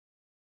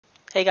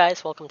Hey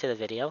guys, welcome to the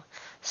video.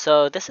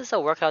 So this is a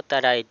workout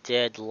that I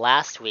did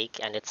last week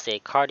and it's a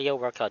cardio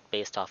workout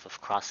based off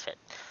of CrossFit.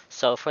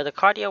 So for the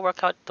cardio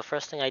workout, the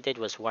first thing I did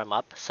was warm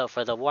up. So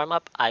for the warm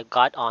up, I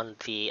got on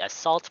the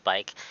assault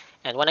bike,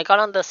 and when I got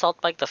on the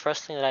assault bike, the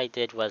first thing that I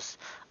did was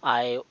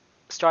I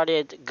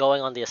started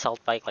going on the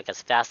assault bike like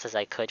as fast as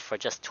I could for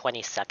just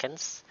 20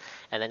 seconds.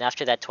 And then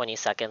after that 20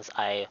 seconds,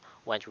 I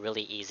went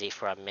really easy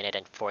for a minute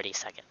and 40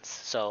 seconds.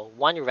 So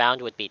one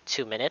round would be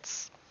 2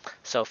 minutes.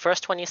 So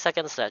first 20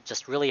 seconds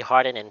just really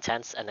hard and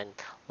intense, and then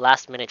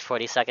last minute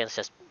 40 seconds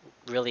just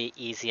really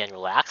easy and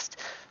relaxed.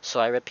 So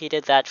I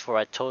repeated that for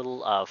a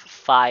total of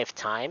 5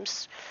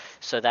 times.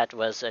 So that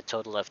was a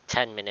total of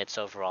 10 minutes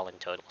overall in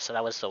total. So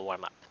that was the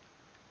warm up.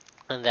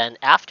 And then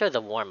after the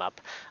warm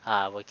up,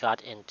 we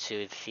got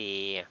into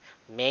the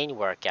main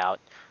workout,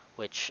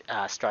 which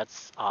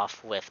starts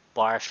off with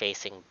bar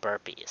facing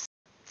burpees.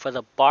 For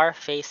the bar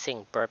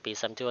facing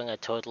burpees, I'm doing a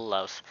total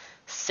of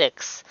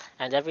 6.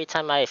 And every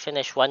time I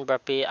finish one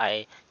burpee,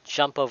 I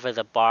jump over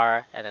the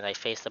bar and then I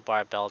face the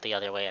barbell the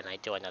other way and I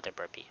do another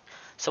burpee.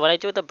 So when I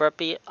do the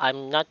burpee,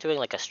 I'm not doing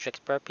like a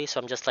strict burpee. So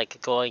I'm just like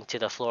going to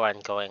the floor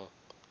and going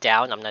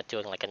down. I'm not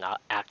doing like an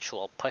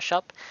actual push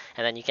up.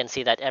 And then you can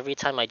see that every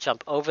time I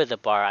jump over the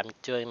bar, I'm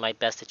doing my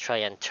best to try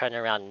and turn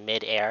around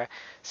mid-air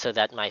so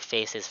that my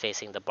face is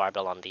facing the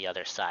barbell on the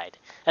other side.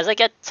 As I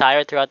get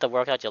tired throughout the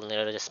workout, you'll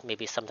notice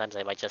maybe sometimes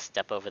I might just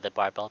step over the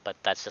barbell, but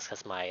that's just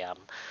because my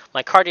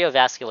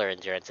cardiovascular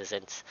endurance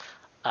isn't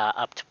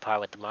up to par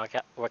with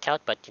the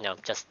workout. But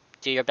just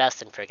do your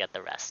best and forget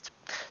the rest.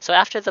 So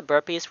after the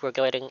burpees, we're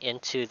going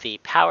into the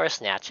power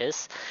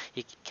snatches.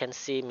 You can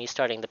see me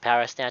starting the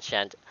power snatch,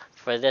 and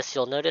for this,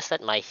 you'll notice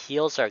that my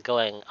heels are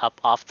going up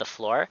off the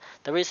floor.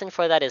 The reason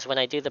for that is when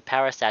I do the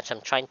power snatch,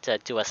 I'm trying to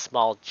do a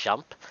small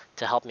jump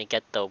to help me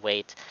get the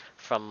weight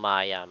from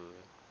my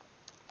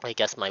I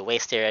guess my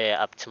waist area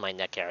up to my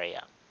neck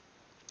area.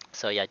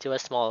 So yeah, do a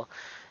small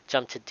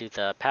jump to do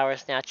the power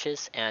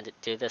snatches and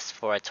do this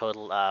for a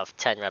total of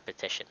 10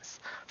 repetitions.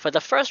 For the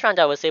first round,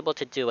 I was able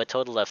to do a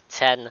total of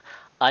 10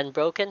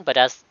 unbroken, but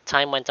as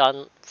time went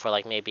on, for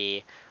like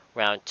maybe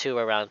round 2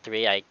 or round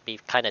 3, I'd be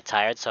kind of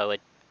tired, so I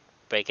would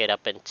break it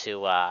up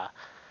into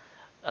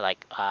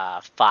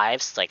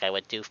fives. Like I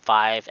would do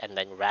 5 and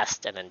then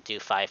rest and then do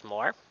 5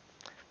 more.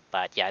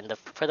 But yeah,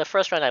 for the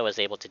first run, I was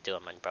able to do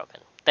them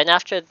unbroken. Then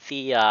after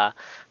the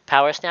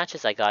power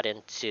snatches, I got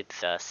into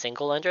the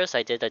single unders.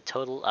 I did a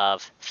total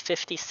of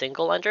 50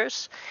 single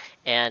unders.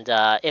 And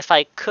if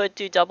I could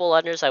do double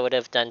unders, I would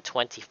have done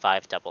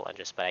 25 double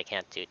unders, but I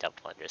can't do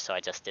double unders, so I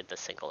just did the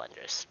single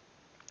unders.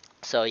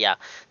 So yeah,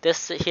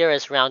 this here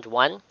is round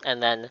 1,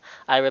 and then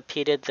I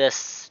repeated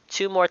this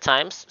 2 more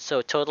times, so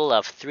a total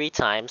of 3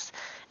 times.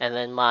 And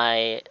then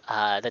my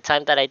the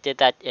time that I did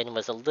that in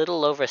was a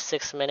little over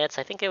 6 minutes.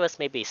 I think it was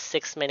maybe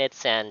 6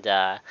 minutes and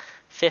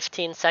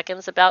 15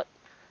 seconds about.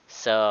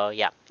 So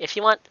yeah, if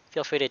you want,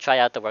 feel free to try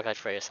out the workout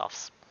for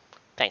yourselves.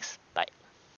 Thanks. Bye.